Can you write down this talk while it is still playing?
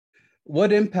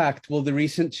What impact will the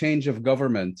recent change of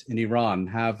government in Iran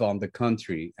have on the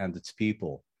country and its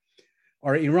people?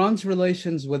 Are Iran's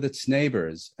relations with its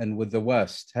neighbors and with the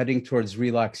West heading towards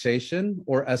relaxation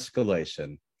or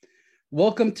escalation?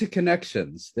 Welcome to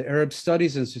Connections, the Arab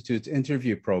Studies Institute's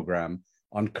interview program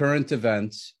on current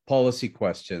events, policy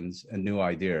questions, and new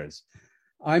ideas.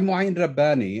 I'm Wain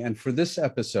Rabbani, and for this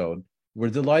episode, we're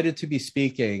delighted to be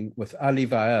speaking with Ali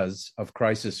Vaez of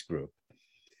Crisis Group.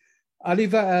 Ali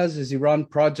Vaez is Iran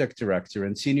Project Director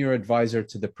and Senior Advisor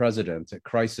to the President at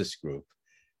Crisis Group.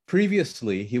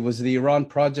 Previously, he was the Iran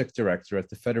Project Director at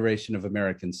the Federation of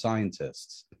American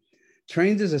Scientists.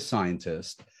 Trained as a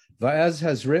scientist, Vaez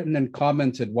has written and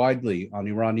commented widely on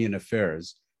Iranian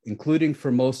affairs, including for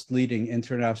most leading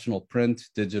international print,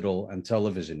 digital, and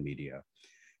television media.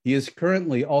 He is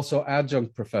currently also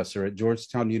adjunct professor at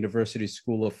Georgetown University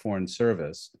School of Foreign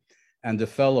Service and a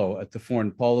fellow at the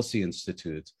Foreign Policy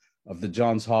Institute of the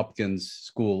Johns Hopkins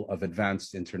School of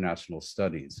Advanced International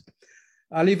Studies.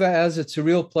 Ali Vaez, it's a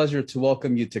real pleasure to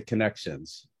welcome you to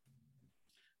Connections.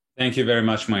 Thank you very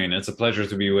much, Wain. It's a pleasure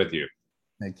to be with you.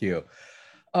 Thank you.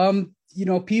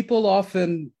 People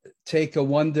often take a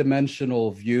one-dimensional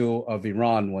view of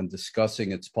Iran when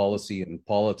discussing its policy and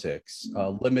politics,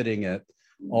 limiting it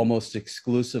almost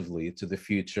exclusively to the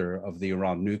future of the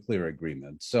Iran nuclear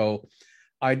agreement. So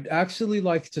I'd actually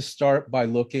like to start by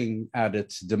looking at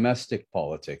its domestic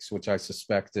politics, which I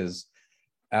suspect is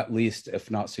at least, if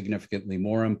not significantly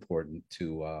more important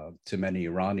to many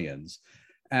Iranians.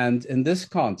 And in this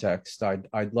context,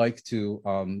 I'd like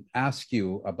to ask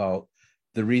you about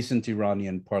the recent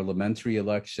Iranian parliamentary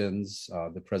elections,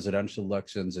 the presidential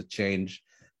elections, a change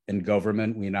in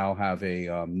government. We now have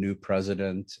a new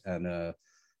president and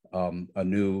a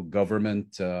new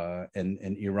government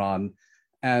in Iran.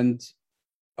 And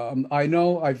I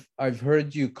know I've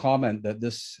heard you comment that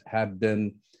this had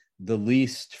been the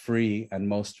least free and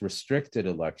most restricted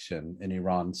election in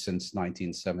Iran since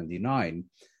 1979,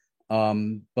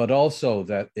 but also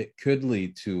that it could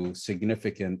lead to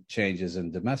significant changes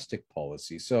in domestic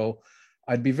policy. So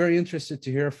I'd be very interested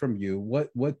to hear from you.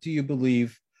 What do you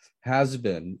believe has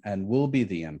been and will be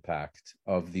the impact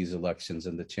of these elections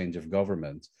and the change of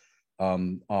government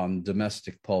on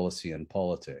domestic policy and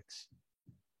politics?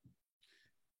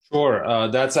 Sure.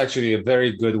 That's actually a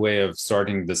very good way of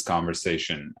starting this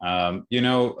conversation.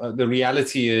 The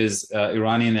reality is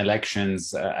Iranian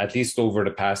elections, at least over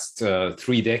the past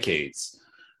 3 decades,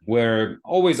 were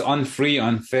always unfree,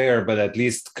 unfair, but at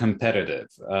least competitive.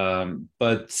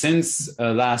 But since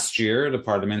last year, the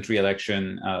parliamentary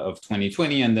election of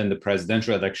 2020 and then the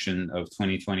presidential election of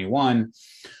 2021,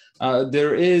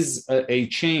 there is a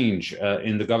change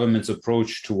in the government's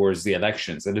approach towards the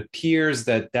elections. It appears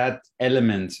that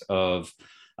element of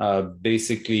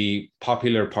basically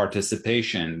popular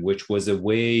participation, which was a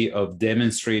way of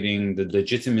demonstrating the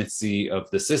legitimacy of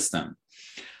the system,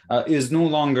 is no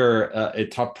longer a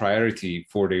top priority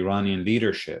for the Iranian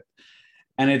leadership.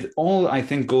 And it all, I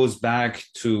think, goes back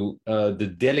to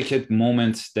the delicate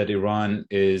moment that Iran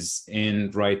is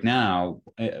in right now,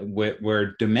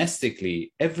 where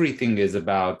domestically everything is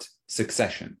about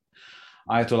succession.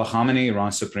 Ayatollah Khamenei,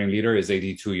 Iran's supreme leader, is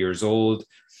 82 years old,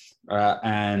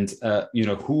 and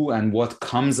who and what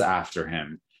comes after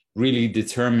him really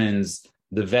determines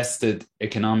the vested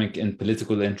economic and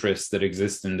political interests that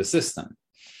exist in the system.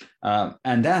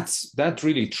 And that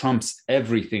really trumps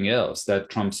everything else.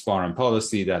 That trumps foreign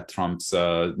policy, that trumps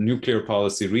nuclear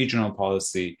policy, regional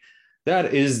policy.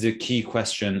 That is the key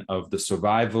question of the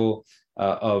survival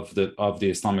of the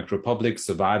Islamic Republic,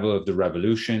 survival of the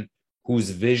revolution,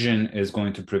 whose vision is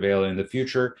going to prevail in the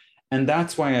future. And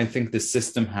that's why I think the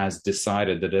system has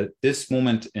decided that at this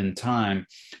moment in time,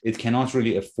 it cannot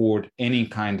really afford any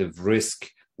kind of risk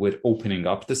with opening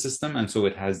up the system. And so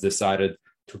it has decided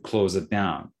to close it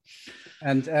down.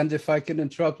 And if I can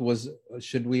interrupt,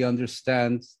 should we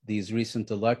understand these recent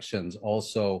elections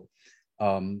also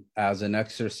as an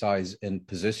exercise in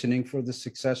positioning for the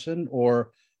succession,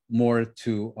 or more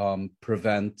to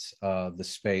prevent the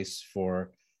space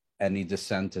for any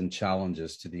dissent and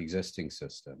challenges to the existing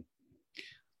system?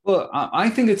 Well, I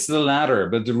think it's the latter,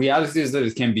 but the reality is that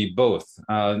it can be both.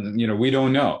 We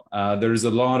don't know. There's a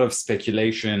lot of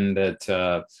speculation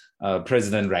that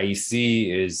President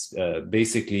Raisi is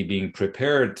basically being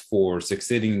prepared for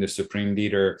succeeding the supreme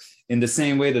leader in the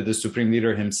same way that the supreme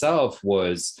leader himself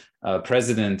was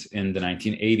president in the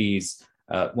 1980s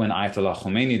when Ayatollah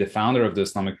Khomeini, the founder of the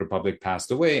Islamic Republic,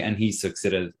 passed away, and he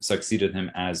succeeded him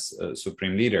as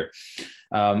supreme leader.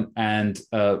 In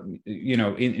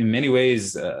many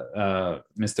ways,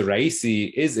 Mr.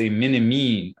 Raisi is a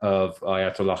mini-me of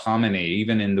Ayatollah Khamenei,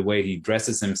 even in the way he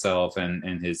dresses himself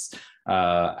and his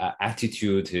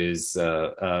attitude, his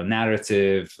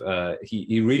narrative.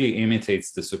 He really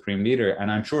imitates the supreme leader,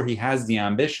 and I'm sure he has the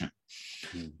ambition.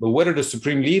 But whether the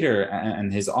supreme leader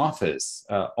and his office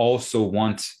also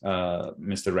want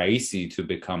Mr. Raisi to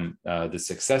become the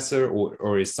successor,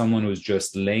 or is someone who's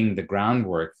just laying the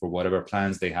groundwork for whatever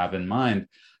plans they have in mind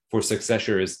for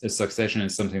succession is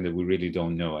something that we really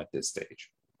don't know at this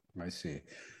stage. I see.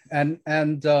 And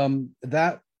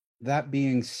that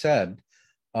being said,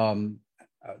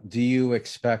 do you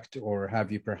expect, or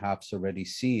have you perhaps already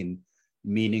seen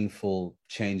meaningful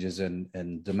changes in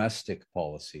domestic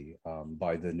policy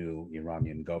by the new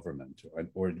Iranian government,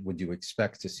 or would you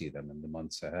expect to see them in the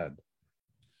months ahead?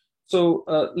 So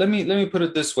let me put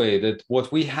it this way: that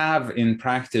what we have in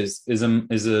practice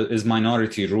is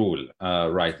minority rule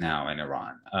right now in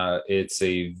Iran. It's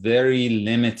a very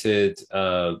limited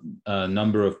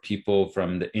number of people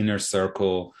from the inner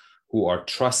circle who are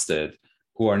trusted,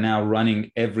 who are now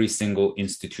running every single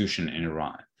institution in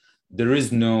Iran. There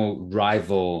is no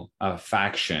rival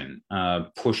faction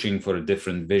pushing for a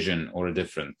different vision or a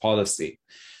different policy.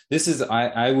 This is,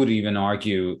 I would even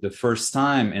argue, the first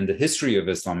time in the history of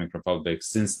Islamic Republic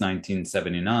since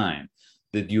 1979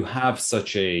 that you have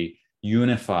such a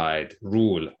unified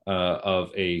rule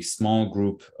of a small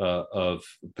group of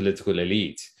political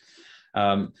elite.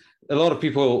 A lot of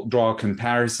people draw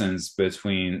comparisons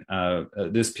between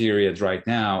this period right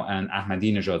now and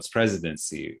Ahmadinejad's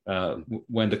presidency,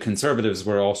 when the conservatives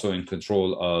were also in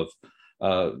control of,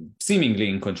 seemingly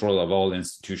in control of all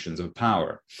institutions of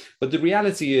power. But the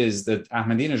reality is that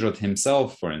Ahmadinejad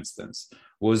himself, for instance,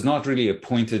 was not really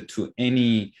appointed to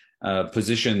any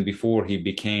position before he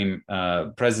became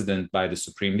president by the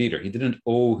supreme leader. He didn't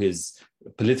owe his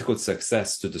political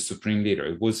success to the supreme leader.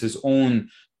 It was his own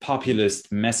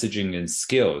populist messaging and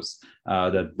skills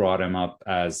that brought him up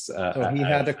as... so he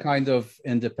had a kind of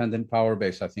independent power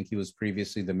base. I think he was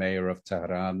previously the mayor of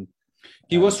Tehran.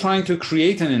 He was trying to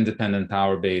create an independent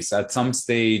power base. At some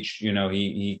stage,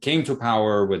 he came to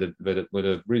power with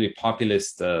a really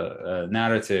populist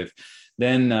narrative.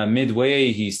 Then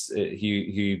midway, he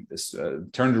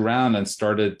turned around and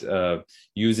started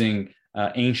using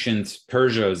ancient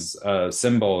Persia's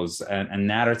symbols and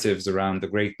narratives around the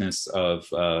greatness of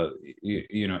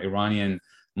Iranian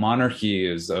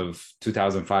monarchies of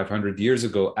 2,500 years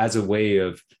ago as a way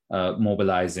of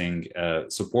mobilizing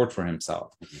support for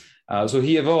himself. So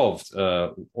he evolved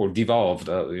or devolved,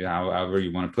 however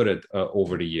you want to put it,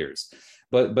 over the years.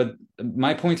 But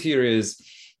my point here is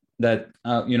that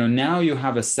now you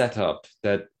have a setup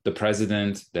that the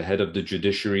president, the head of the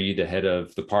judiciary, the head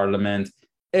of the parliament,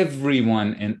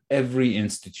 everyone in every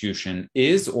institution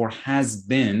is or has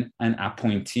been an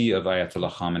appointee of Ayatollah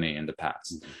Khamenei in the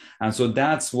past. Mm-hmm. And so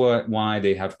that's why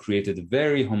they have created a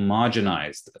very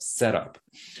homogenized setup.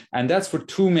 And that's for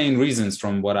two main reasons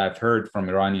from what I've heard from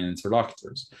Iranian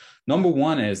interlocutors. Number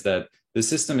one is that the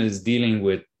system is dealing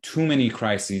with too many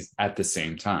crises at the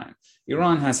same time.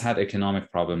 Iran has had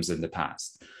economic problems in the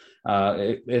past.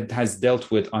 It has dealt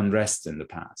with unrest in the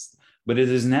past. But it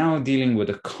is now dealing with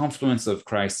a confluence of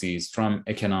crises, from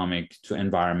economic to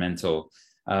environmental,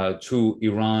 to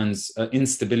Iran's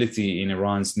instability in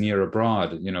Iran's near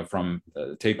abroad, from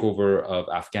takeover of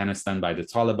Afghanistan by the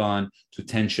Taliban to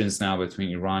tensions now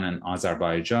between Iran and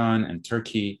Azerbaijan and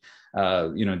Turkey.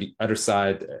 The other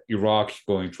side, Iraq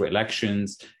going through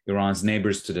elections, Iran's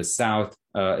neighbors to the south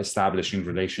establishing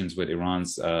relations with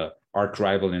Iran's arch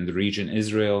rival in the region,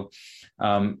 Israel.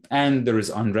 And there is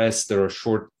unrest, there are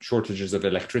shortages of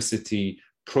electricity,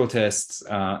 protests,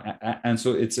 and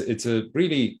so it's a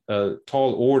really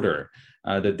tall order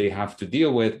that they have to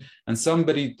deal with. And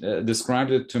somebody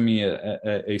described it to me,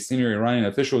 a senior Iranian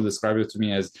official described it to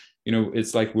me as,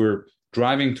 it's like we're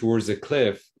driving towards a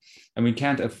cliff and we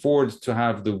can't afford to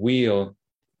have the wheel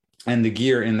and the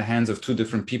gear in the hands of two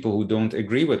different people who don't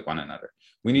agree with one another.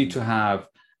 We need to have,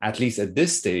 at least at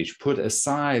this stage, put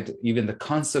aside even the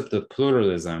concept of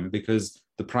pluralism, because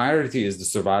the priority is the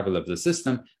survival of the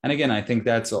system. And again, I think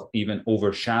that's even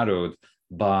overshadowed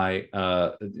by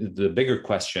the bigger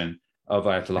question of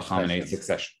Ayatollah Khamenei's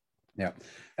succession. Yeah,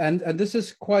 and this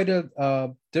is quite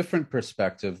a different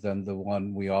perspective than the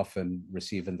one we often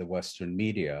receive in the Western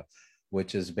media,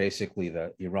 which is basically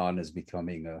that Iran is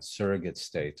becoming a surrogate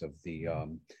state of the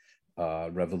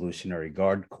Revolutionary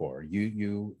Guard Corps.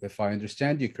 You, if I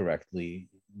understand you correctly,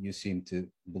 you seem to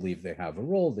believe they have a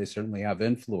role. They certainly have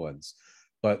influence,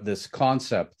 but this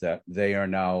concept that they are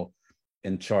now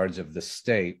in charge of the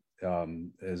state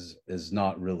is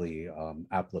not really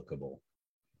applicable.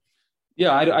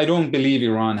 Yeah, I don't believe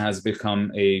Iran has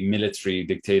become a military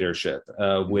dictatorship.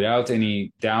 Without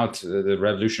any doubt, the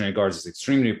Revolutionary Guards is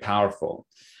extremely powerful.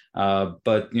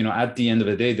 But at the end of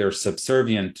the day, they're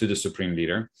subservient to the supreme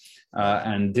leader.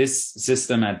 And this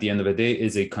system, at the end of the day,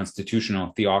 is a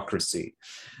constitutional theocracy.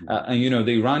 And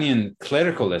the Iranian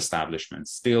clerical establishment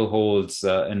still holds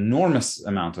enormous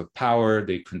amount of power.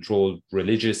 They control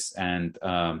religious and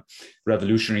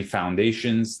revolutionary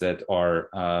foundations that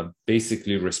are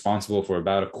basically responsible for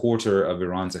about a quarter of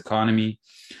Iran's economy.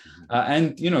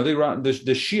 And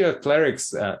the Shia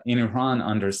clerics in Iran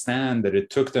understand that it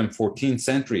took them 14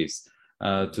 centuries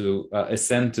to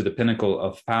ascend to the pinnacle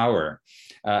of power.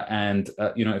 And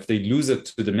if they lose it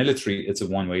to the military, it's a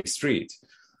one-way street.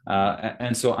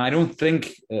 And so I don't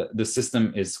think the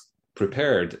system is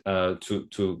prepared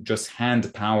to just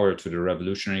hand power to the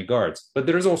Revolutionary Guards. But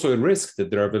there is also a risk that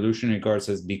the Revolutionary Guards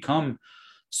has become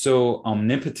so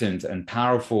omnipotent and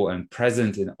powerful and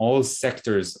present in all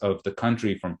sectors of the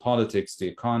country, from politics to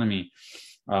economy,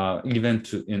 even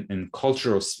to in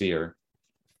cultural sphere,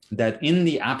 that in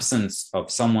the absence of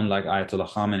someone like Ayatollah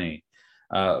Khamenei,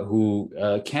 who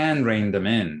can rein them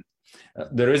in,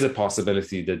 there is a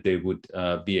possibility that they would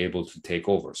be able to take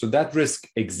over. So that risk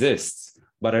exists,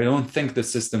 but I don't think the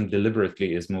system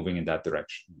deliberately is moving in that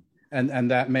direction. And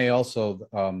that may also,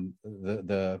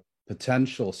 the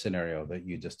potential scenario that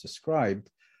you just described,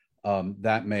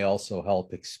 that may also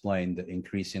help explain the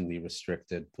increasingly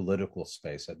restricted political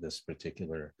space at this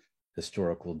particular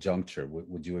historical juncture.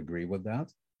 Would you agree with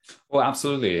that? Well,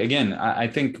 absolutely. Again, I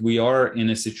think we are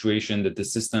in a situation that the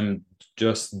system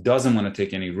just doesn't want to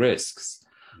take any risks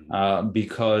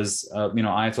because,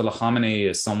 Ayatollah Khamenei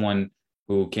is someone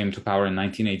who came to power in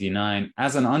 1989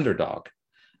 as an underdog,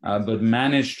 but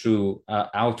managed to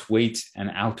outweight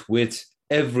and outwit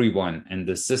everyone in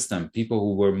the system, people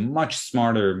who were much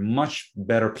smarter, much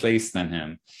better placed than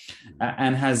him,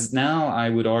 and has now, I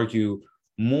would argue,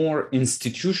 more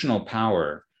institutional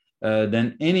power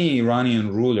than any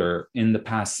Iranian ruler in the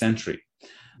past century.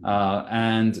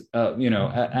 And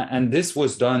this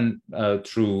was done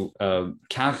through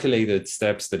calculated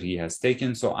steps that he has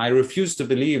taken. So I refuse to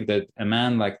believe that a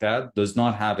man like that does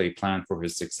not have a plan for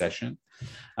his succession.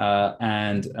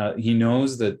 And he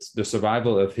knows that the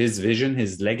survival of his vision,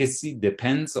 his legacy,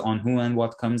 depends on who and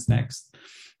what comes next.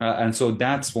 And so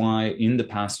that's why in the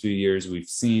past few years, we've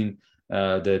seen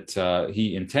that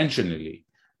he intentionally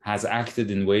has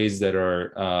acted in ways that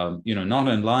are, not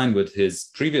in line with his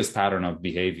previous pattern of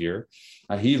behavior.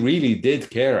 He really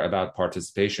did care about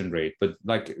participation rate, but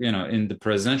in the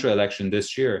presidential election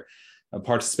this year,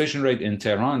 participation rate in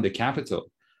Tehran, the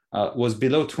capital, was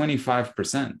below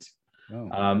 25%.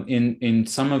 Oh. In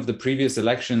some of the previous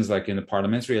elections, like in the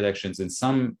parliamentary elections, in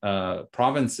some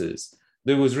provinces,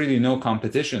 there was really no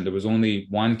competition. There was only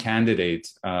one candidate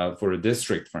for a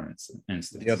district, for instance.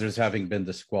 The others having been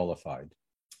disqualified.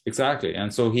 Exactly.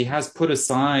 And so he has put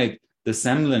aside the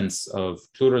semblance of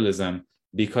pluralism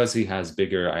because he has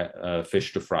bigger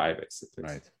fish to fry, basically.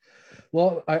 Right.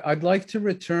 Well, I'd like to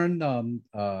return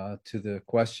to the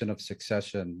question of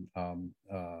succession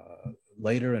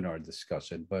later in our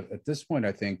discussion. But at this point,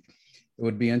 I think it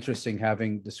would be interesting,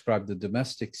 having described the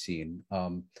domestic scene,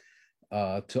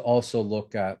 to also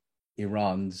look at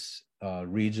Iran's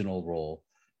regional role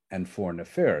and foreign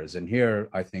affairs. And here,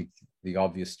 I think the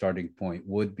obvious starting point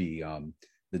would be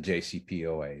the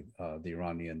JCPOA, the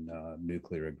Iranian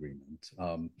nuclear agreement.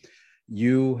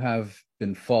 You have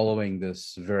been following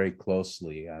this very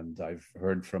closely, and I've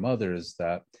heard from others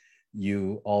that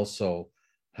you also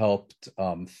helped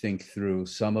think through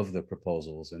some of the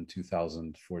proposals in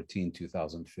 2014,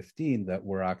 2015 that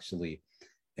were actually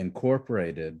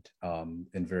incorporated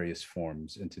in various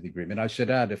forms into the agreement. I should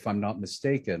add, if I'm not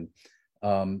mistaken,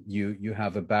 you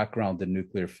have a background in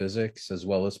nuclear physics as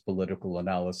well as political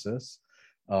analysis.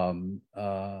 And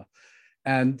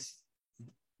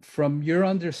from your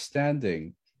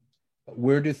understanding,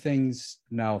 where do things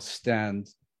now stand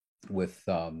with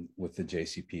the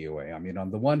JCPOA? I mean, on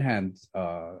the one hand,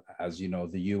 as you know,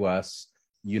 the US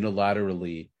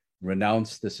unilaterally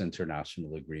renounced this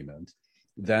international agreement.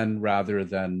 Then, rather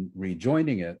than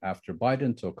rejoining it after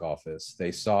Biden took office,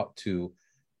 they sought to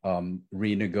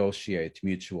renegotiate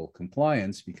mutual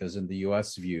compliance because, in the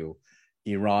US view,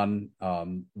 Iran,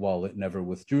 while it never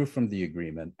withdrew from the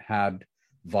agreement, had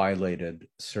violated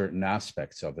certain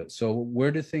aspects of it. So where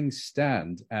do things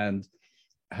stand? And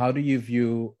how do you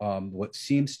view what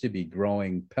seems to be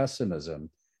growing pessimism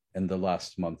in the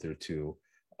last month or two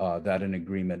that an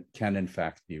agreement can in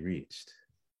fact be reached.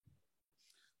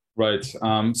 Right.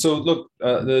 So look,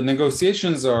 the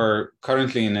negotiations are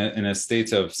currently in a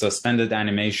state of suspended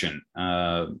animation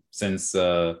since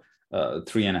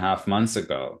 3.5 months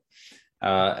ago.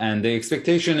 And the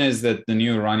expectation is that the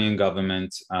new Iranian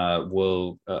government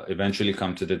will eventually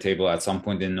come to the table at some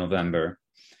point in November.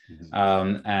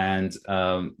 And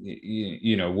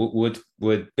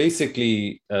would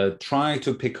basically try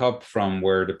to pick up from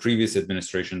where the previous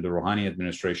administration, the Rouhani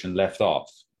administration, left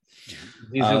off.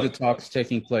 These are the talks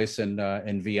taking place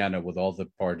in Vienna with all the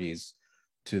parties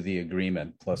to the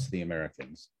agreement, plus the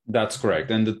Americans. That's correct,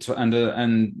 and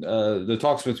the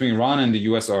talks between Iran and the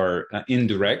U.S. are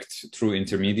indirect through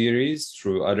intermediaries,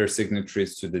 through other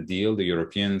signatories to the deal, the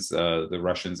Europeans, the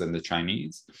Russians, and the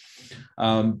Chinese.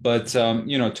 But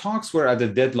talks were at a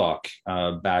deadlock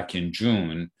back in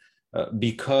June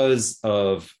because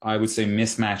of, I would say,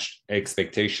 mismatched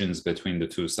expectations between the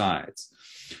two sides.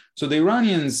 So the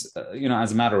Iranians,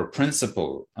 as a matter of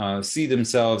principle, see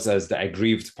themselves as the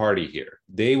aggrieved party here.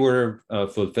 They were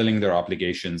fulfilling their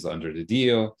obligations under the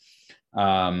deal,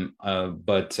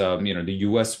 but the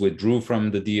U.S. withdrew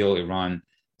from the deal. Iran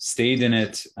stayed in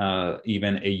it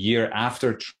even a year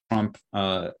after Trump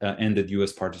ended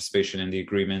U.S. participation in the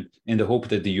agreement, in the hope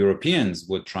that the Europeans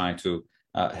would try to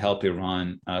help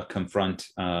Iran confront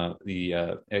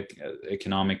the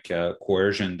economic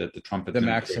coercion that the Trump administration,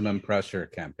 the maximum pressure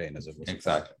campaign, as it was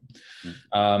exactly.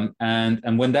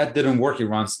 And when that didn't work,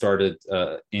 Iran started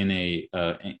in a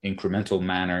incremental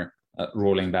manner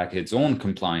rolling back its own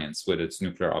compliance with its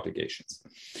nuclear obligations.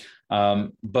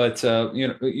 But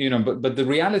the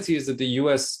reality is that the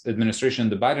U.S. administration,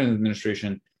 the Biden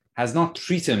administration, has not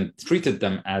treated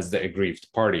them as the aggrieved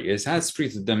party. It has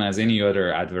treated them as any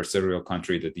other adversarial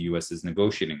country that the U.S. is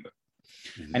negotiating with.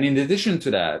 Mm-hmm. And in addition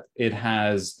to that, it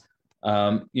has,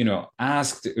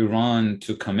 asked Iran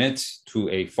to commit to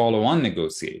a follow-on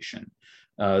negotiation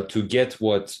to get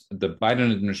what the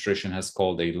Biden administration has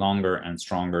called a longer and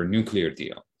stronger nuclear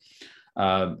deal.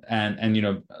 Biden,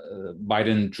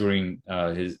 during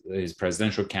his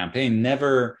presidential campaign,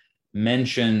 never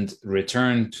mentioned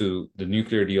return to the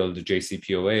nuclear deal, the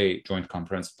JCPOA, Joint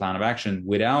Comprehensive Plan of Action,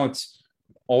 without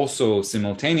also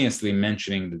simultaneously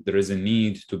mentioning that there is a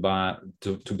need to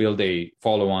build a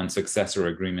follow-on successor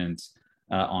agreement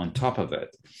on top of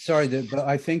it. Sorry, but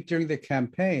I think during the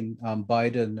campaign,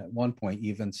 Biden at one point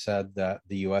even said that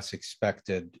the U.S.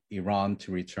 expected Iran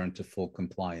to return to full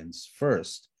compliance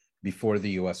first before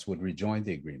the U.S. would rejoin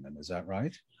the agreement. Is that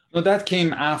right? No, that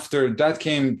came after. That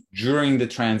came during the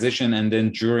transition, and then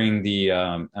during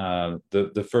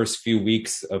the first few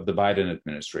weeks of the Biden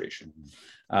administration.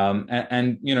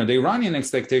 The Iranian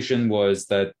expectation was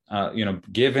that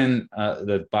given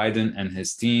that Biden and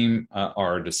his team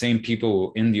are the same people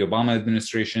who in the Obama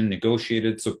administration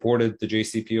negotiated, supported the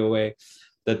JCPOA,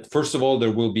 that first of all,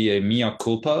 there will be a mea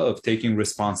culpa of taking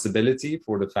responsibility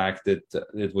for the fact that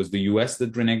it was the U.S.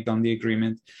 that reneged on the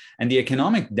agreement, and the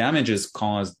economic damages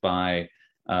caused by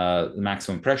the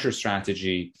maximum pressure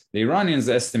strategy. The Iranians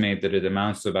estimate that it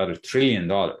amounts to about $1 trillion.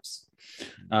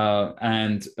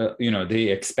 They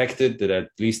expected that at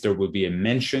least there would be a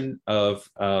mention of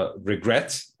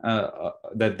regret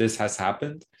that this has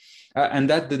happened. And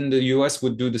that then the U.S.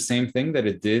 would do the same thing that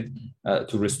it did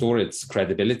to restore its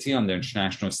credibility on the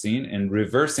international scene in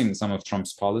reversing some of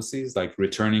Trump's policies, like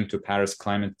returning to Paris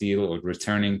Climate Deal or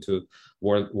returning to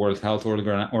World Health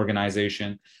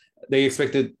Organization. They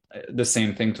expected the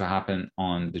same thing to happen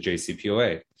on the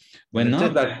JCPOA. When none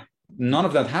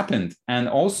of that happened, and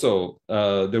also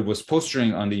there was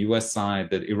posturing on the U.S. side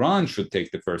that Iran should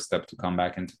take the first step to come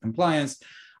back into compliance,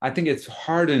 I think it's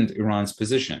hardened Iran's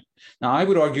position. Now, I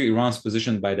would argue Iran's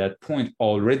position by that point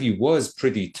already was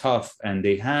pretty tough, and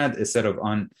they had a set of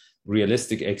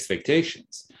unrealistic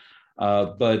expectations.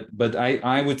 But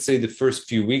I would say the first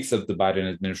few weeks of the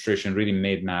Biden administration really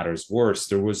made matters worse.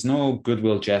 There was no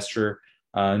goodwill gesture,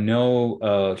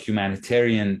 no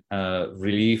humanitarian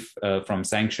relief from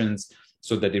sanctions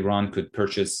so that Iran could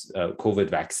purchase COVID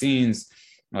vaccines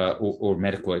or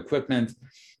medical equipment.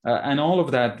 And all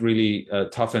of that really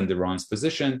toughened Iran's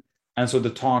position. And so the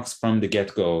talks from the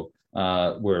get-go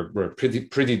were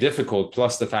pretty difficult,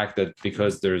 plus the fact that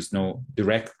because there's no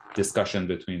direct discussion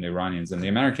between the Iranians and the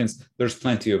Americans, there's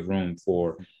plenty of room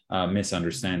for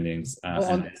misunderstandings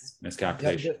and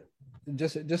miscalculation.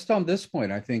 Just on this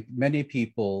point, I think many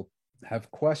people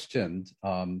have questioned,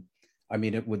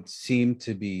 it would seem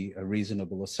to be a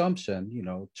reasonable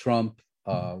assumption, Trump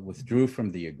withdrew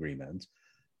from the agreement,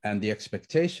 and the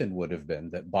expectation would have been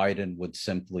that Biden would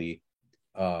simply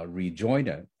rejoin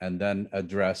it and then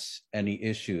address any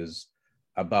issues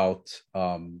about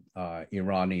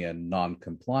Iranian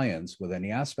non-compliance with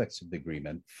any aspects of the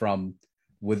agreement from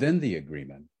within the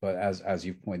agreement. But as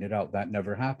you pointed out, that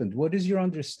never happened. What is your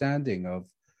understanding of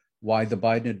why the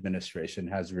Biden administration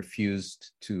has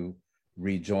refused to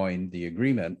rejoin the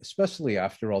agreement, especially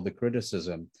after all the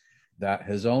criticism that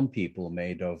his own people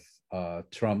made of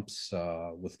Trump's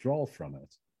withdrawal from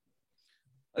it?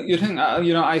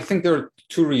 I think there are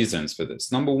two reasons for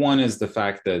this. Number one is the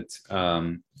fact that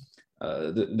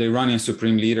the Iranian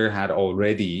supreme leader had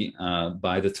already,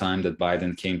 by the time that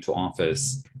Biden came to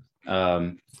office,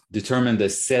 determined a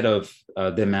set of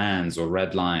demands or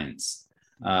red lines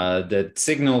that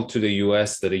signaled to the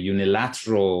U.S. that a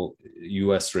unilateral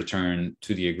U.S. return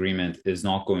to the agreement is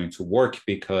not going to work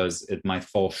because it might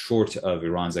fall short of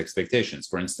Iran's expectations.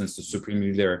 For instance, the supreme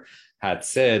leader had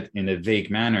said in a vague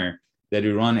manner that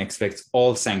Iran expects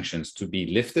all sanctions to be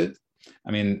lifted.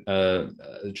 I mean,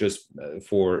 just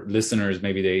for listeners,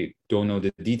 maybe they don't know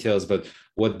the details, but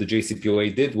what the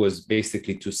JCPOA did was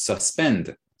basically to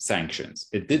suspend sanctions.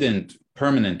 It didn't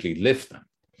permanently lift them.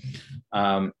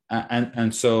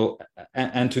 And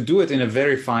to do it in a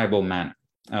verifiable manner,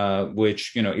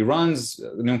 which, Iran's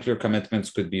nuclear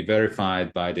commitments could be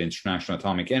verified by the International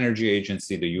Atomic Energy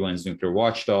Agency, the UN's nuclear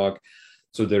watchdog.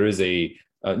 So there is a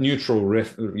neutral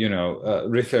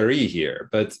referee here.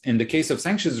 But in the case of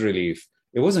sanctions relief,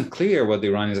 it wasn't clear what the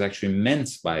Iranians actually meant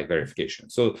by verification.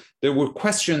 So there were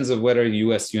questions of whether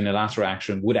U.S. unilateral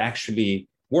action would actually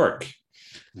work.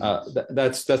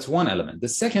 That's one element. The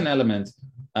second element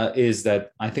is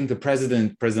that I think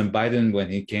President Biden, when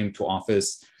he came to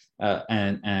office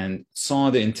and saw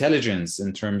the intelligence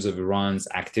in terms of Iran's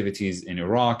activities in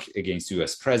Iraq against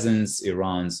U.S. presence,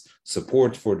 Iran's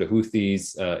support for the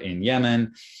Houthis in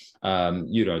Yemen,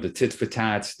 the tit for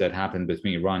tat that happened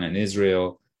between Iran and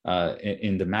Israel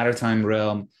in the maritime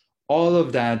realm, all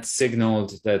of that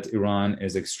signaled that Iran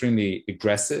is extremely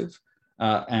aggressive.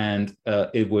 And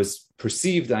it was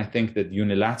perceived, I think, that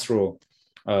unilateral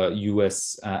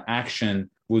U.S. action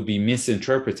would be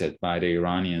misinterpreted by the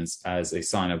Iranians as a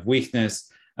sign of weakness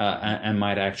and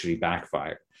might actually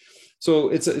backfire. So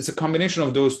it's a combination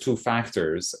of those two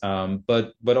factors.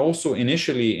 But also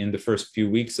initially in the first few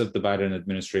weeks of the Biden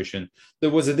administration,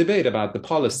 there was a debate about the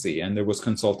policy and there was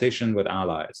consultation with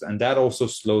allies. And that also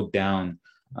slowed down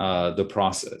the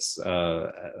process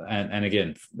and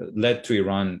again, led to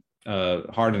Iran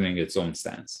hardening its own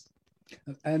stance.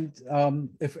 And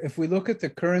if we look at the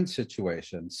current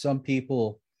situation, some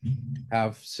people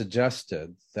have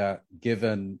suggested that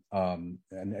given,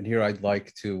 and here I'd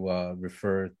like to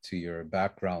refer to your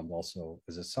background also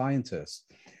as a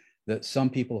scientist, that some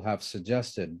people have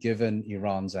suggested, given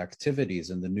Iran's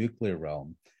activities in the nuclear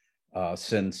realm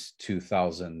since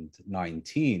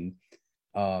 2019,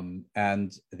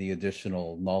 and the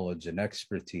additional knowledge and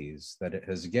expertise that it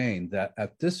has gained, that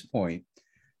at this point,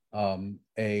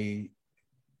 a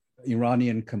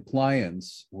Iranian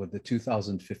compliance with the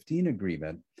 2015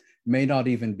 agreement may not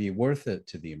even be worth it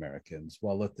to the Americans,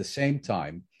 while at the same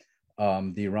time,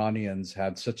 the Iranians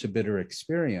had such a bitter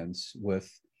experience with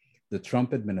the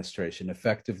Trump administration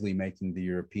effectively making the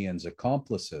Europeans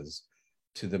accomplices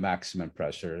to the maximum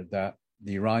pressure that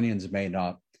the Iranians may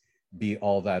not be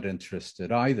all that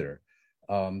interested either.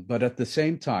 But at the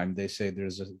same time, they say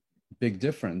there's a big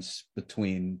difference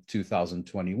between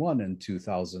 2021 and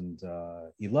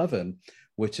 2011,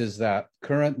 which is that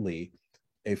currently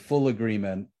a full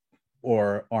agreement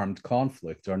or armed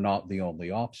conflict are not the only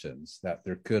options, that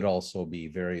there could also be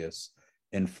various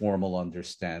informal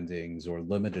understandings or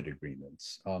limited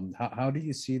agreements. How do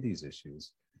you see these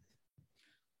issues?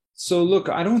 So look,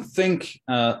 I don't think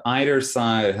either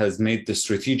side has made the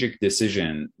strategic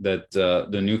decision that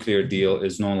the nuclear deal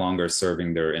is no longer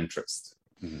serving their interest.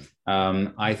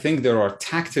 Mm-hmm. I think there are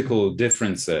tactical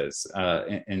differences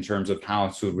in terms of how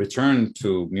to return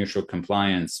to mutual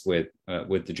compliance with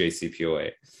the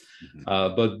JCPOA.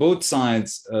 Mm-hmm. But both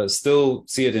sides still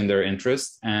see it in their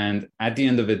interest. And at the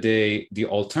end of the day, the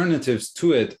alternatives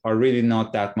to it are really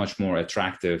not that much more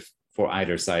attractive for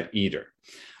either side either.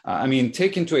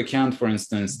 Take into account, for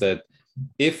instance, that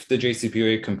if the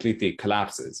JCPOA completely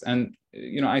collapses, and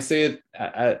I say it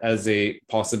as a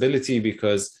possibility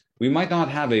because we might not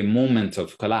have a moment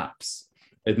of collapse.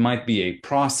 It might be a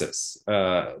process.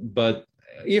 But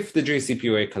if the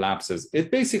JCPOA collapses,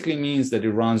 it basically means that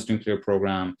Iran's nuclear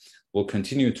program will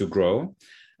continue to grow.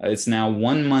 It's now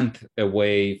 1 month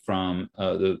away from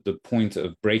the point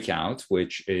of breakout,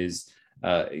 which is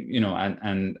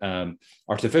an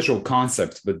artificial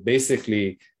concept, but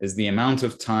basically is the amount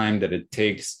of time that it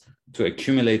takes to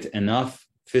accumulate enough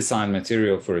fissile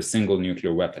material for a single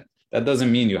nuclear weapon. That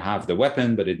doesn't mean you have the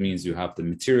weapon, but it means you have the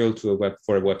material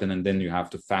for a weapon, and then you have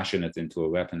to fashion it into a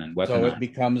weapon and weaponize. So it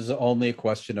becomes only a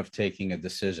question of taking a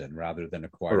decision rather than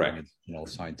acquiring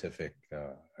scientific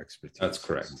expertise. That's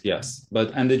correct. Yes,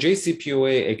 and the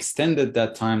JCPOA extended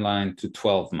that timeline to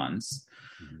 12 months.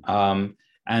 Mm-hmm.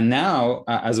 And now,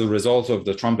 as a result of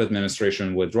the Trump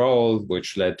administration withdrawal,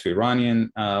 which led to Iranian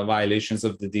violations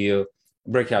of the deal,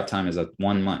 breakout time is at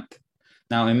 1 month.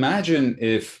 Now, imagine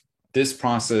if this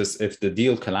process, if the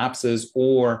deal collapses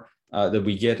or that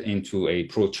we get into a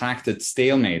protracted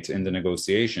stalemate in the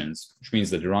negotiations, which means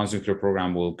that Iran's nuclear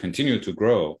program will continue to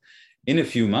grow. In a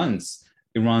few months,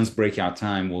 Iran's breakout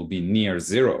time will be near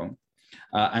zero.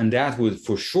 And that would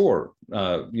for sure,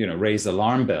 raise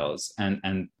alarm bells.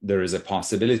 And there is a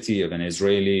possibility of an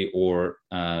Israeli or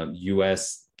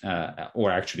US, or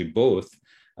actually both,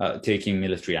 taking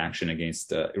military action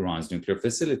against Iran's nuclear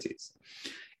facilities.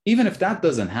 Even if that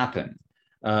doesn't happen,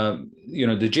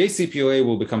 the JCPOA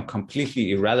will become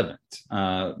completely irrelevant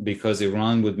because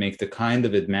Iran would make the kind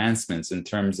of advancements in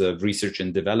terms of research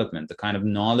and development, the kind of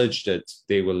knowledge that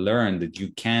they will learn that you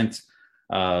can't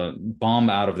bomb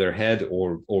out of their head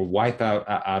or wipe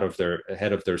out of their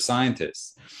head of their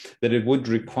scientists, that it would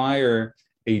require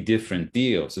a different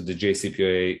deal. So the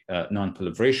JCPOA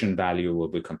non-proliferation value will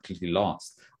be completely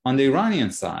lost. On the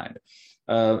Iranian side,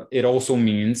 it also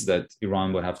means that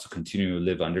Iran would have to continue to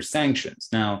live under sanctions.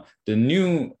 Now, the new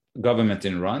government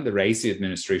in Iran, the Raisi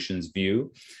administration's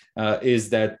view, is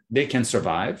that they can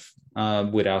survive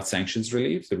without sanctions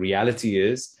relief. The reality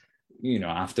is,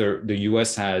 after the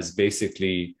US has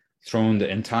basically thrown the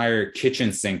entire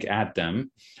kitchen sink at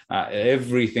them,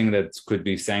 everything that could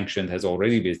be sanctioned has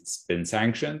already been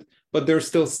sanctioned, but they're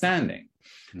still standing.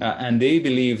 And they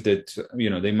believe that,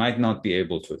 they might not be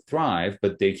able to thrive,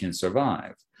 but they can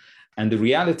survive. And the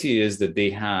reality is that they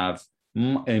have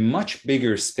a much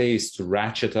bigger space to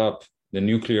ratchet up the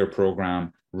nuclear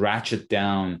program, ratchet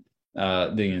down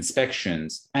the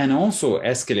inspections, and also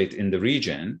escalate in the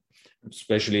region,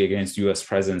 especially against US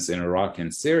presence in Iraq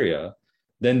and Syria.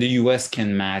 Then the US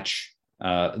can match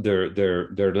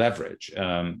their leverage.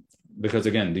 Because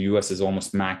again, the US is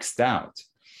almost maxed out.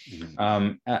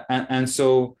 And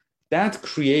so that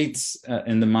creates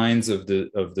in the minds of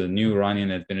the new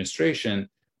Iranian administration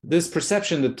this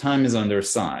perception that time is on their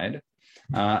side,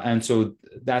 and so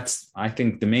that's, I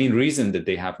think, the main reason that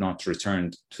they have not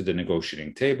returned to the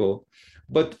negotiating table.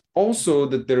 But also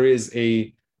that there is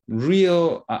a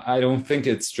real, I don't think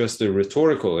it's just a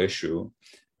rhetorical issue.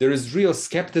 There is real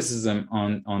skepticism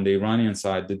on the Iranian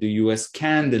side that the US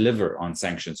can deliver on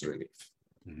sanctions relief.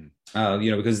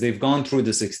 Because they've gone through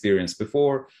this experience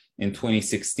before. In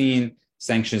 2016,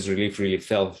 sanctions relief really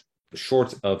fell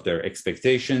short of their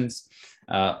expectations.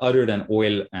 Other than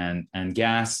oil and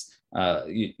gas,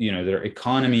 their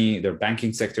economy, their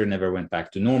banking sector never went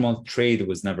back to normal. Trade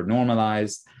was never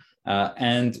normalized.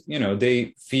 And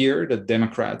they fear that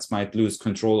Democrats might lose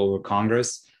control over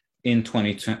Congress in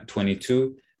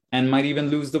 2022 and might even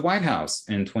lose the White House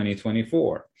in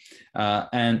 2024.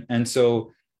 And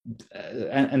so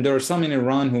there are some in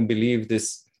Iran who believe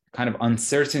this kind of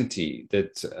uncertainty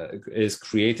that is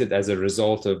created as a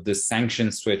result of the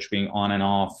sanction switch being on and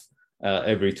off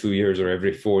every 2 years or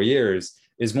every 4 years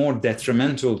is more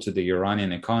detrimental to the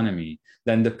Iranian economy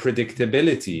than the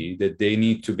predictability that they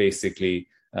need to basically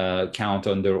count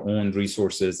on their own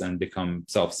resources and become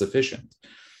self-sufficient.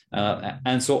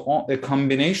 And so a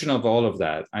combination of all of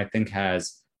that, I think, has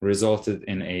resulted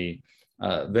in a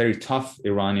very tough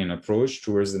Iranian approach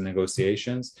towards the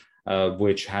negotiations,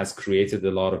 which has created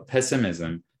a lot of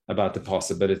pessimism about the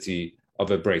possibility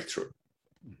of a breakthrough.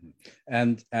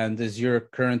 And is your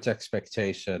current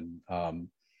expectation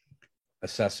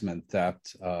assessment that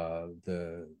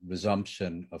the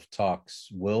resumption of talks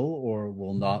will or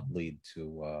will not lead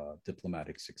to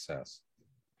diplomatic success?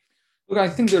 Look, I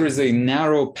think there is a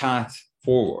narrow path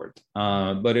forward,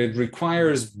 but it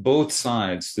requires both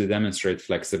sides to demonstrate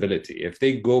flexibility. If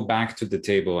they go back to the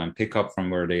table and pick up from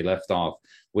where they left off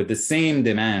with the same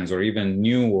demands or even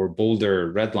new or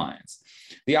bolder red lines,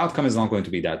 the outcome is not going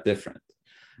to be that different.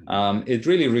 It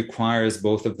really requires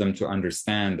both of them to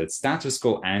understand that status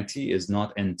quo ante is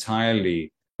not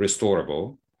entirely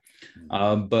restorable.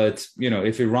 But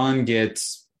if Iran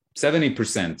gets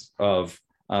 70% of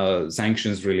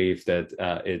sanctions relief that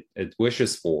it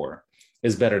wishes for,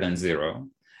 is better than zero.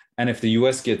 And if the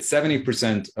US gets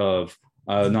 70% of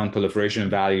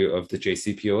non-proliferation value of the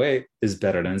JCPOA, is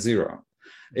better than zero.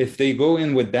 If they go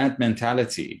in with that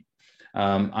mentality,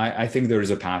 I think there is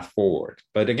a path forward.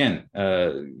 But again,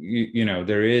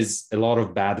 there is a lot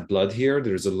of bad blood here.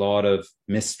 There's a lot of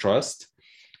mistrust.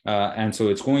 And so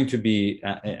it's going to be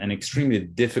an extremely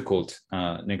difficult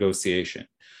negotiation.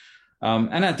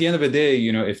 And at the end of the day,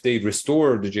 if they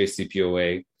restore the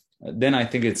JCPOA, then I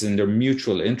think it's in their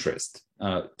mutual interest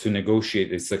to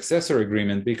negotiate a successor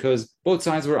agreement, because both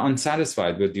sides were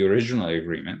unsatisfied with the original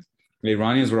agreement. The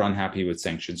Iranians were unhappy with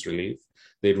sanctions relief.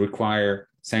 They require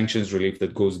sanctions relief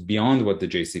that goes beyond what the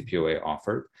JCPOA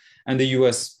offered. And the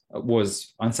US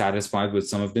was unsatisfied with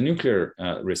some of the nuclear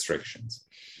restrictions.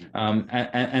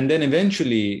 And then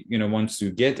eventually, once you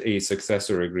get a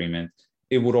successor agreement,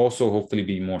 it would also hopefully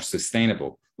be more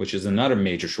sustainable, which is another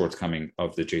major shortcoming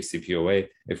of the JCPOA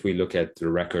if we look at the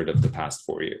record of the past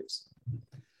 4 years.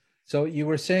 So you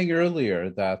were saying earlier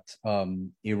that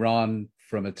Iran,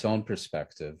 from its own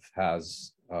perspective,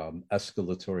 has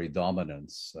escalatory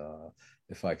dominance,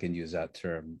 if I can use that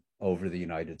term, over the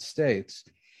United States.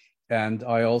 And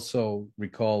I also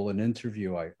recall an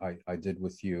interview I did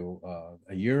with you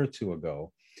a year or two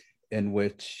ago, in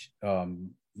which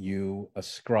you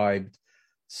ascribed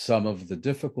some of the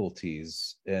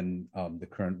difficulties in the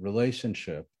current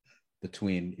relationship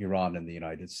between Iran and the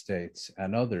United States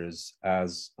and others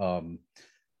as the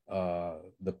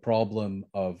problem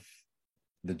of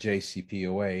the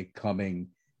JCPOA coming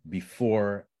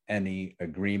before any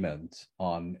agreement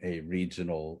on a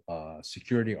regional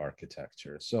security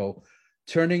architecture. So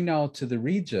turning now to the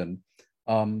region,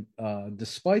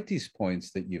 despite these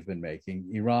points that you've been making,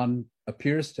 Iran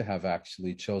appears to have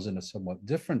actually chosen a somewhat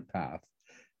different path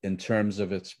in terms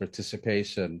of its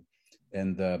participation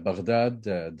in the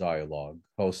Baghdad dialogue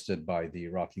hosted by the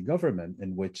Iraqi government,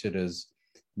 in which it is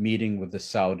meeting with the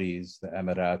Saudis, the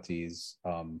Emiratis,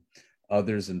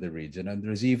 others in the region. And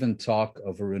there's even talk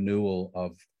of a renewal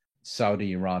of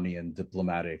Saudi-Iranian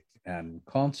diplomatic and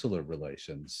consular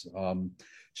relations.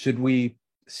 Should we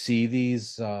see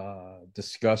these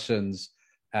discussions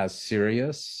as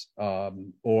serious,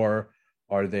 or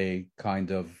are they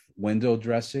kind of window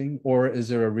dressing, or is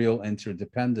there a real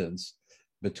interdependence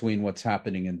between what's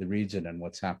happening in the region and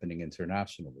what's happening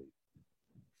internationally?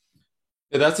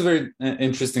 Yeah, that's a very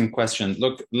interesting question.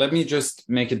 Look, let me just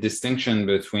make a distinction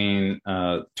between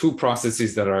two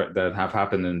processes that have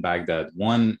happened in Baghdad.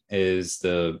 One is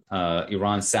the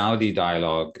Iran-Saudi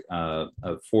dialogue,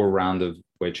 4 rounds of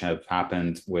which have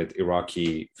happened with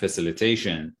Iraqi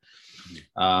facilitation,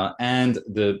 and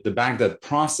the Baghdad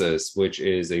process, which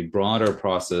is a broader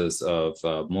process of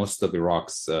most of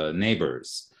Iraq's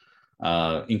neighbors,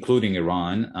 including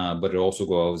Iran, but it also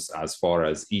goes as far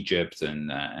as Egypt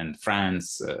and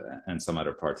France and some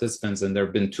other participants. And there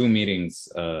have been 2 meetings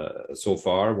so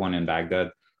far, one in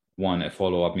Baghdad, one a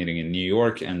follow-up meeting in New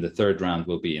York, and the 3rd round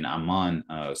will be in Amman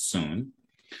soon.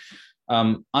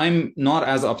 I'm not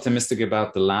as optimistic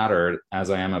about the latter as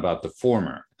I am about the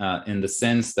former, in the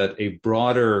sense that a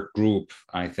broader group,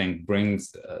 I think,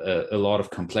 brings a lot of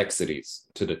complexities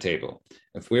to the table.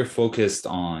 If we're focused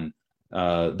on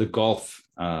the Gulf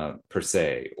per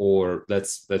se, or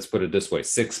let's put it this way,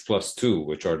 6+2,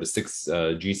 which are the 6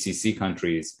 GCC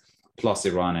countries plus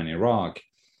Iran and Iraq,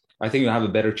 I think you have a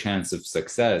better chance of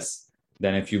success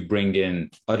than if you bring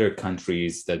in other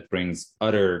countries that brings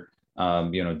other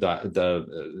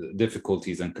the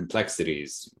difficulties and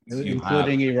complexities,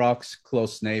 including Iraq's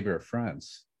close neighbor,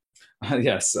 France.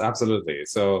 Yes, absolutely.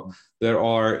 So there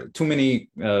are too many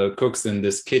cooks in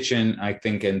this kitchen, I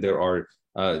think, and there are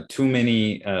too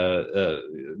many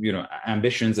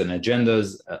ambitions and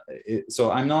agendas.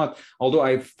 So I'm not, although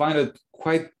I find it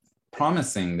quite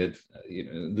promising that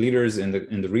leaders in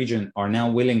the region are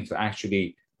now willing to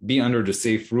actually be under the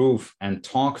safe roof and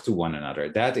talk to one another.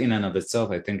 That in and of itself,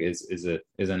 I think,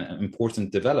 is an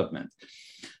important development.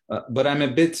 But I'm a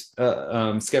bit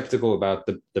skeptical about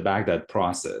the Baghdad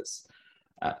process.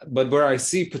 But where I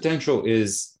see potential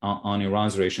is on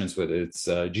Iran's relations with its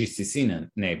GCC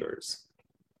neighbors.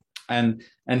 And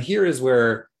here is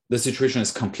where the situation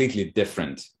is completely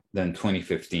different than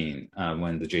 2015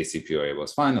 when the JCPOA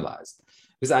was finalized.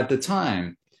 Because at the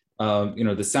time,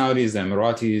 the Saudis, the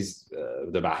Emiratis,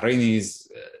 the Bahrainis,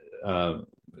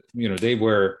 they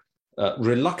were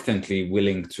reluctantly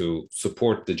willing to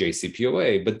support the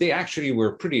JCPOA, but they actually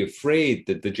were pretty afraid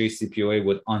that the JCPOA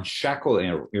would unshackle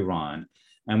Iran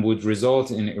and would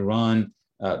result in Iran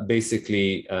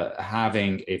basically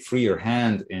having a freer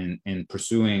hand in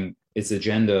pursuing its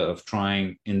agenda of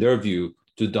trying, in their view,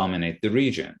 to dominate the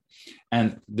region.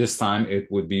 And this time it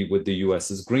would be with the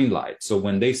US's green light. So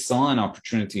when they saw an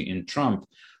opportunity in Trump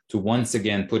to once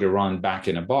again put Iran back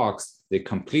in a box, they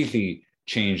completely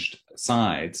changed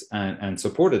sides and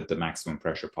supported the maximum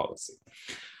pressure policy.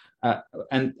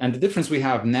 And the difference we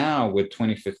have now with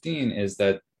 2015 is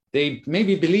that they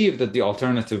maybe believe that the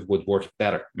alternative would work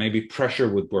better. Maybe pressure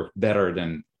would work better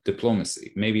than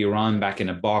diplomacy. Maybe Iran back in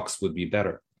a box would be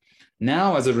better.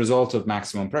 Now, as a result of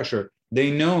maximum pressure, they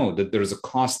know that there's a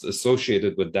cost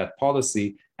associated with that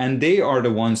policy, and they are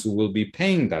the ones who will be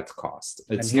paying that cost.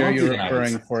 And here you're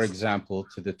referring, for example,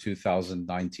 to the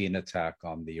 2019 attack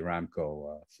on the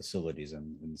Aramco facilities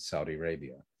in Saudi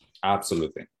Arabia.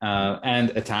 Absolutely. And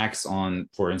attacks on,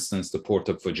 for instance, the port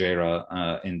of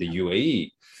Fujairah in the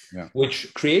UAE,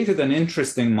 which created an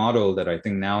interesting model that I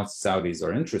think now Saudis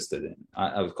are interested in.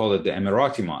 I would call it the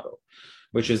Emirati model,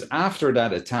 which is after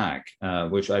that attack,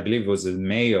 which I believe was in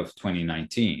May of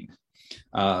 2019,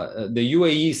 the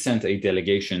UAE sent a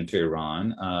delegation to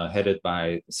Iran, headed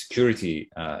by security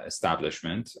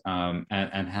establishment,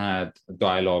 and had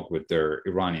dialogue with their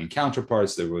Iranian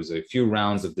counterparts. There was a few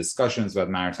rounds of discussions about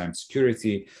maritime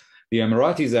security. The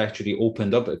Emiratis actually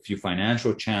opened up a few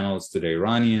financial channels to the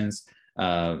Iranians,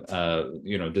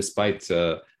 despite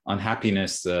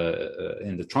unhappiness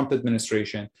in the Trump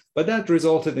administration. But that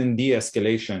resulted in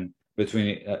de-escalation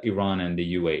between Iran and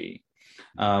the UAE.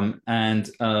 The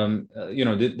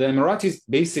Emiratis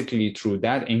basically, through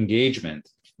that engagement,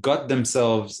 got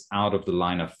themselves out of the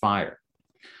line of fire.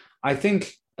 I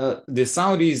think the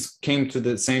Saudis came to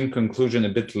the same conclusion a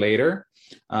bit later,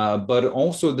 but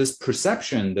also this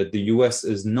perception that the US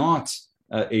is not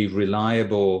a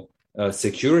reliable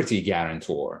security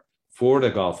guarantor for the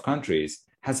Gulf countries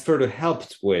has further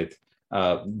helped with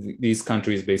these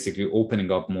countries basically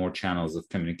opening up more channels of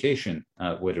communication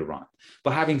with Iran.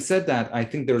 But having said that, I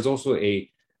think there's also a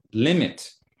limit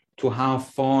to how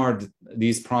far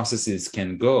these processes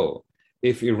can go.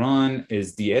 If Iran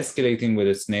is de-escalating with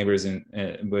its neighbors in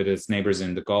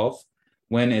the Gulf,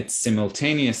 when it's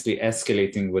simultaneously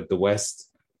escalating with the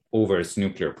West over its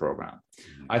nuclear program,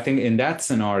 I think in that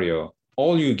scenario,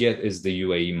 all you get is the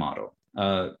UAE model.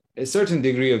 A certain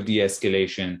degree of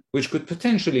de-escalation, which could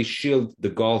potentially shield the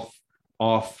Gulf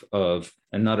off of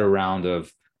another round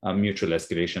of mutual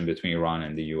escalation between Iran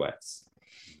and the US.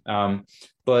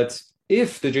 But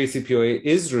if the JCPOA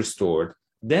is restored,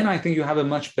 then I think you have a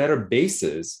much better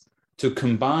basis to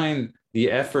combine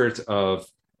the effort of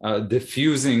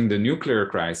diffusing the nuclear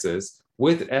crisis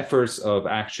with efforts of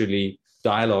actually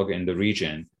dialogue in the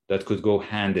region that could go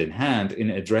hand in hand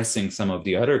in addressing some of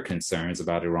the other concerns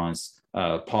about Iran's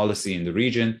policy in the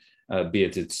region, be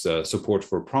it its support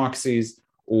for proxies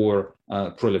or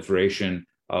proliferation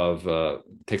of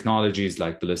technologies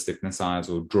like ballistic missiles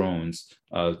or drones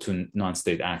to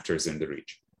non-state actors in the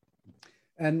region.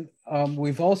 And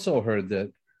we've also heard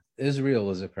that Israel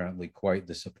is apparently quite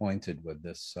disappointed with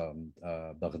this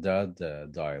Baghdad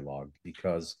dialogue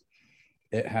because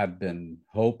it had been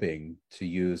hoping to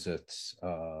use its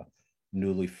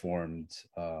newly formed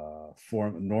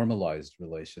normalized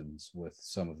relations with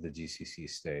some of the GCC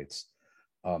states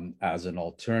as an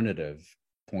alternative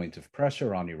point of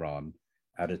pressure on Iran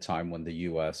at a time when the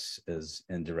US is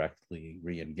indirectly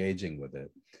re-engaging with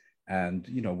it. And,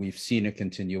 we've seen a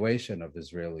continuation of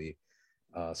Israeli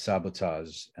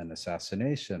sabotage and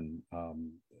assassination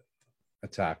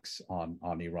attacks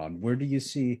on Iran. Where do you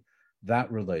see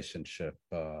that relationship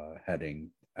heading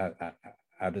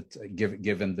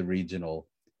given the regional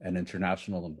and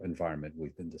international environment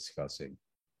we've been discussing?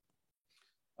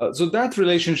 So that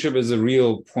relationship is a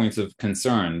real point of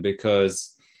concern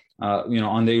because,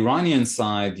 on the Iranian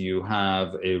side, you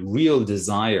have a real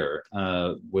desire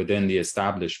within the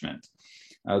establishment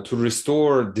to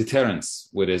restore deterrence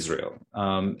with Israel.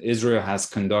 Israel has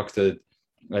conducted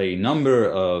a number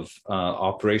of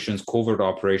operations, covert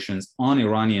operations on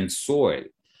Iranian soil,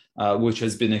 which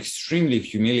has been extremely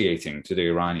humiliating to the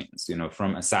Iranians,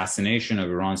 from assassination of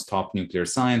Iran's top nuclear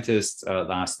scientist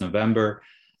last November,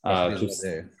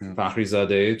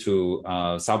 Fakhrizadeh, to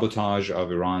sabotage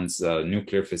of Iran's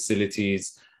nuclear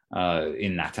facilities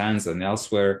in Natanz and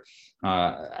elsewhere,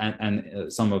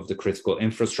 and some of the critical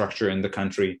infrastructure in the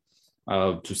country,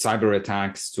 to cyber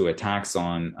attacks, to attacks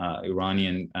on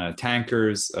Iranian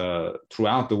tankers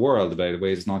throughout the world. By the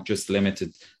way, it's not just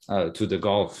limited to the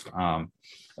Gulf.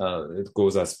 It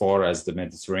goes as far as the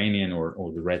Mediterranean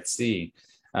or the Red Sea,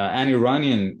 and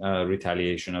Iranian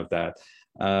retaliation of that.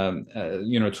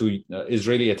 To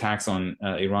Israeli attacks on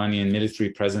Iranian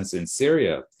military presence in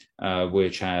Syria,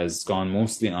 which has gone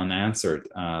mostly unanswered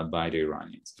by the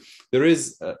Iranians. There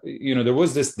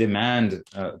was this demand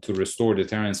to restore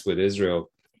deterrence with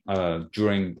Israel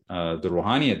during the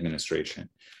Rouhani administration.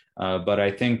 But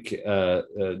I think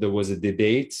there was a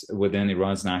debate within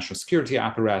Iran's national security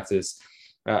apparatus,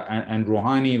 and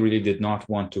Rouhani really did not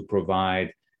want to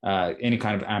provide any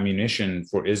kind of ammunition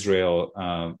for Israel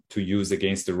to use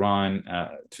against Iran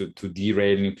to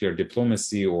derail nuclear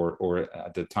diplomacy, or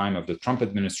at the time of the Trump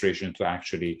administration to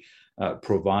actually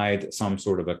provide some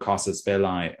sort of a casus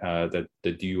belli that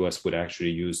the US would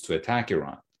actually use to attack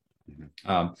Iran.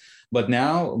 But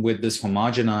now, with this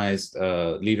homogenized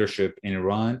leadership in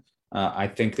Iran, I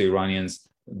think the Iranians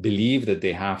believe that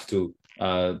they have to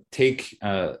take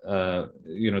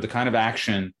the kind of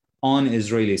action on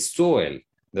Israeli soil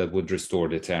that would restore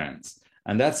deterrence.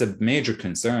 And that's a major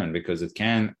concern because it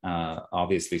can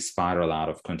obviously spiral out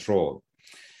of control.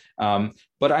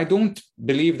 But I don't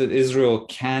believe that Israel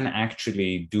can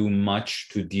actually do much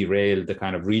to derail the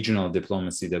kind of regional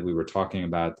diplomacy that we were talking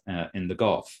about in the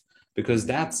Gulf, because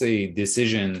that's a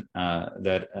decision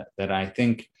that I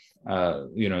think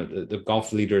the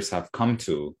Gulf leaders have come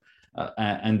to.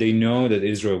 And they know that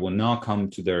Israel will not come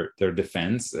to their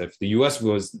defense. If the US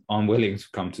was unwilling to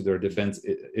come to their defense,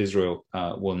 Israel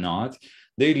will not.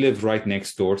 They live right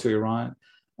next door to Iran,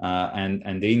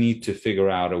 and they need to figure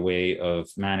out a way of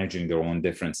managing their own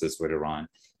differences with Iran.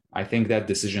 I think that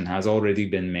decision has already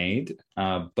been made,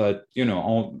 but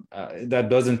that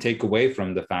doesn't take away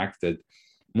from the fact that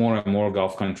more and more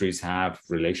Gulf countries have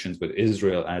relations with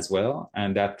Israel as well,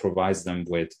 and that provides them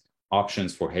with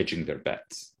options for hedging their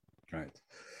bets. Right.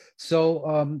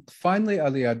 So finally,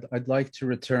 Ali, I'd like to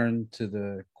return to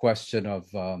the question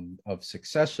of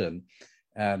succession.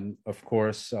 And of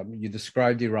course, you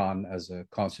described Iran as a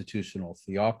constitutional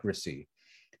theocracy,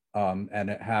 and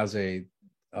it has a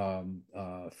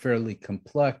fairly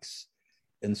complex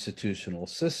institutional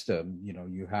system.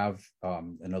 You have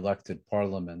an elected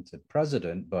parliament and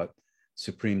president, but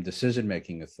supreme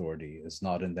decision-making authority is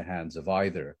not in the hands of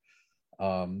either.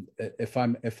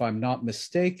 If I'm not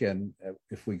mistaken,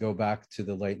 if we go back to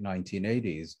the late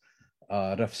 1980s,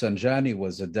 Rafsanjani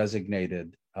was a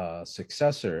designated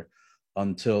successor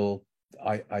until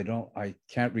I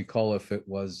can't recall if it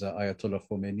was Ayatollah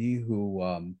Khomeini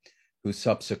who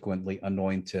subsequently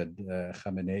anointed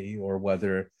Khamenei, or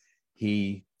whether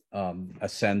he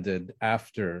ascended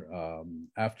after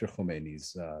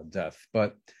Khomeini's death.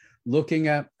 But looking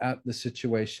at the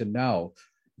situation now,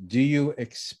 do you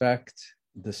expect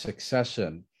the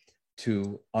succession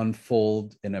to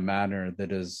unfold in a manner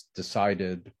that is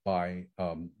decided by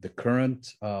the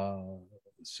current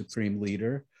supreme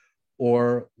leader,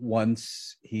 or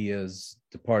once he is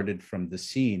departed from the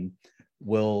scene,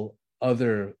 will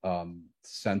other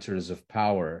centers of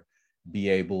power be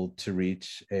able to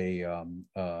reach a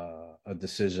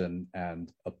decision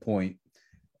and appoint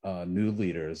new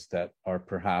leaders that are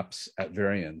perhaps at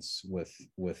variance with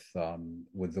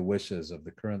the wishes of the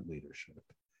current leadership?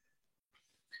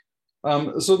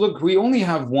 So look, we only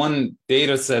have one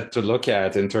data set to look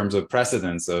at in terms of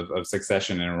precedence of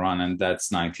succession in Iran, and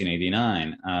that's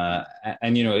 1989.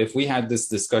 And if we had this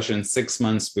discussion 6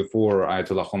 months before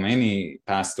Ayatollah Khomeini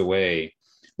passed away,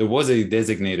 there was a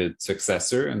designated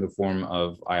successor in the form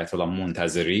of Ayatollah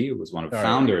Montazeri, who was one of the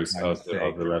founders of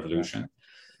the revolution.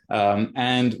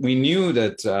 And we knew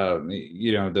that,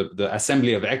 the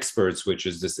Assembly of Experts, which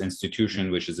is this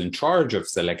institution which is in charge of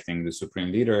selecting the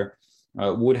supreme leader,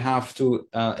 would have to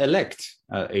elect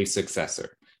a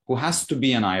successor who has to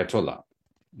be an Ayatollah.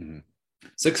 Mm-hmm.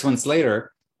 6 months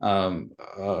later,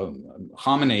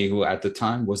 Khamenei, who at the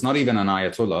time was not even an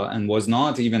Ayatollah and was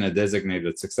not even a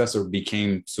designated successor,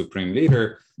 became supreme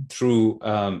leader through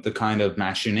the kind of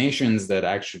machinations that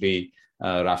actually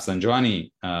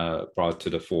Rafsanjani brought to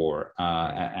the fore,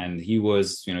 and he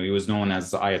was known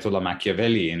as Ayatollah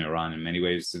Machiavelli in Iran in many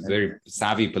ways. A very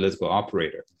savvy political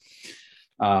operator,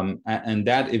 and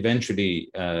that eventually,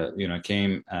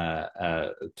 came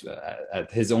at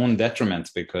his own detriment,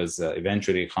 because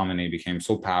eventually Khamenei became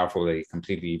so powerful that he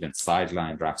completely even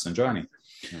sidelined Rafsanjani.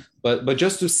 Yeah. But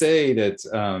just to say that,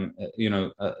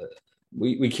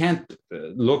 we can't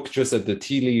look just at the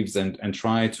tea leaves and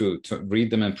try to read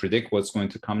them and predict what's going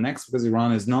to come next, because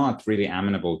Iran is not really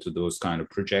amenable to those kind of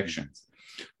projections.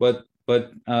 But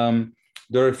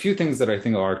there are a few things that I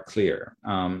think are clear,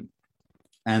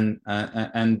 and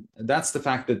that's the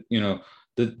fact that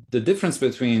the difference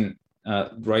between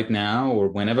right now or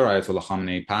whenever Ayatollah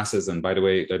Khamenei passes. And by the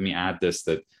way, let me add this,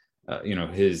 that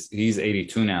he's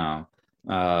 82 now.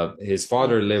 His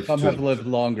father lived. Some have lived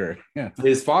longer. Yeah.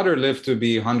 His father lived to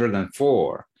be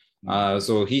 104.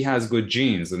 So he has good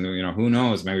genes, and who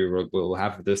knows? Maybe we'll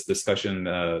have this discussion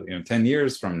 10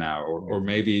 years from now, or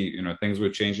maybe things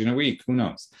would change in a week. Who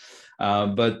knows?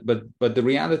 But the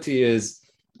reality is,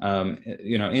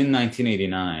 in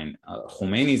 1989,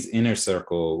 Khomeini's inner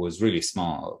circle was really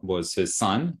small. Was his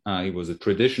son. He was a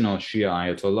traditional Shia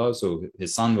Ayatollah, so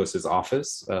his son was his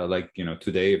office.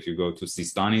 Today, if you go to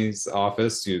Sistani's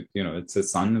office, it's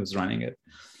his son who's running it.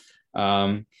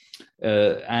 And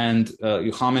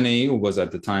Khamenei, who was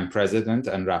at the time president,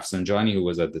 and Rafsanjani, who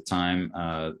was at the time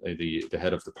the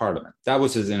head of the parliament. That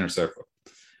was his inner circle.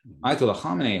 Ayatollah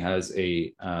Khamenei has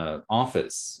a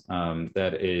office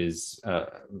that is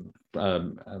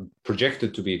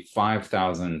projected to be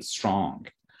 5,000 strong.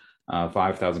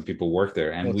 5,000 people work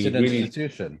there, and it's an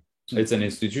institution. It's an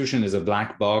institution. Is a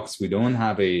black box. We don't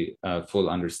have a full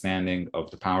understanding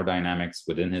of the power dynamics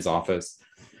within his office.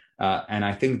 And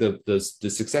I think the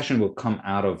succession will come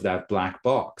out of that black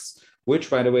box, which,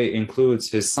 by the way,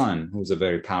 includes his son, who's a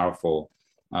very powerful,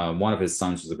 one of his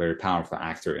sons was a very powerful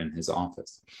actor in his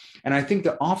office. And I think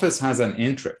the office has an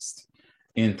interest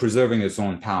in preserving its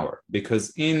own power,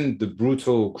 because in the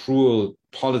brutal, cruel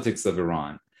politics of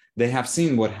Iran, they have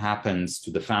seen what happens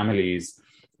to the families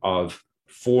of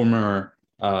former,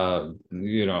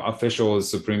 officials,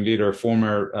 supreme leader,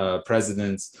 former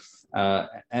presidents,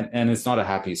 and it's not a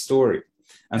happy story.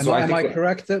 And so am I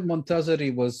correct that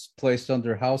Montazeri was placed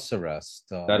under house arrest?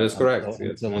 That is correct.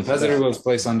 Montazeri was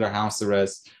placed under house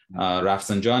arrest.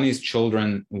 Rafsanjani's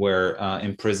children were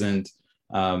imprisoned.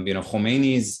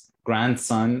 Khomeini's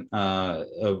grandson,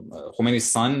 Khomeini's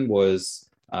son was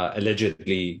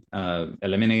allegedly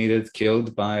eliminated,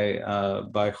 killed by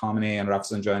Khamenei and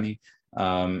Rafsanjani.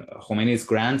 Khomeini's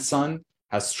grandson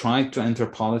has tried to enter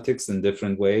politics in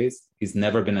different ways. He's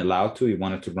never been allowed to. He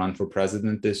wanted to run for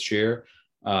president this year.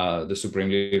 The supreme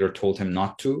leader told him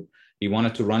not to. He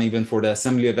wanted to run even for the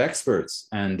Assembly of Experts,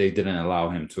 and they didn't allow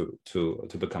him to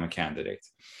become a candidate.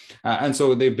 And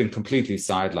so they've been completely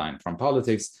sidelined from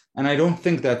politics. And I don't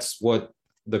think that's what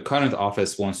the current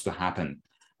office wants to happen.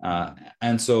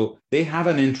 And so they have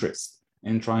an interest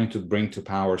in trying to bring to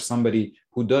power somebody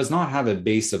who does not have a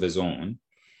base of his own,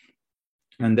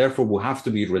 and therefore will have to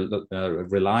be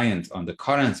reliant on the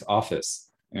current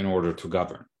office in order to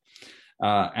govern.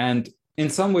 And in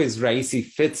some ways, Raisi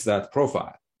fits that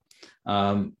profile.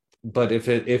 But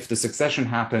if the succession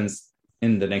happens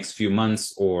in the next few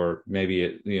months, or maybe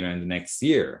in the next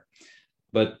year,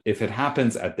 but if it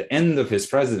happens at the end of his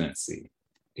presidency,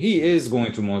 he is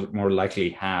going to more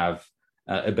likely have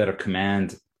a better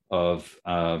command of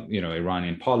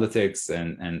Iranian politics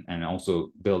and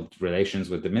also build relations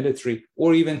with the military,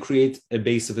 or even create a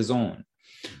base of his own.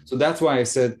 So that's why I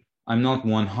said I'm not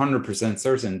 100%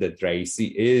 certain that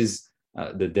Raisi is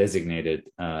the designated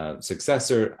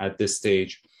successor at this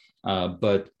stage,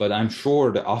 but I'm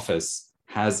sure the office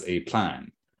has a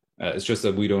plan. It's just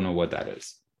that we don't know what that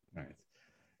is. Right,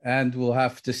 and we'll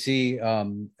have to see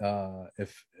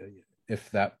if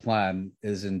that plan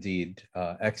is indeed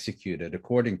executed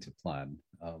according to plan,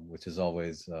 which is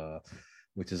always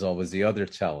the other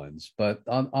challenge. But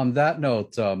on that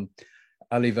note,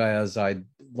 Ali Vaez, I'd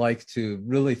like to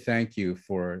really thank you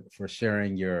for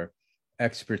sharing your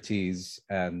expertise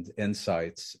and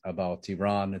insights about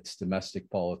Iran, its domestic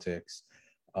politics,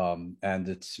 and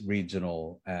its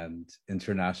regional and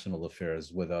international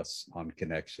affairs with us on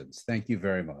Connections. Thank you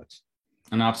very much.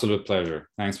 An absolute pleasure.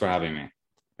 Thanks for having me.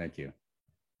 Thank you.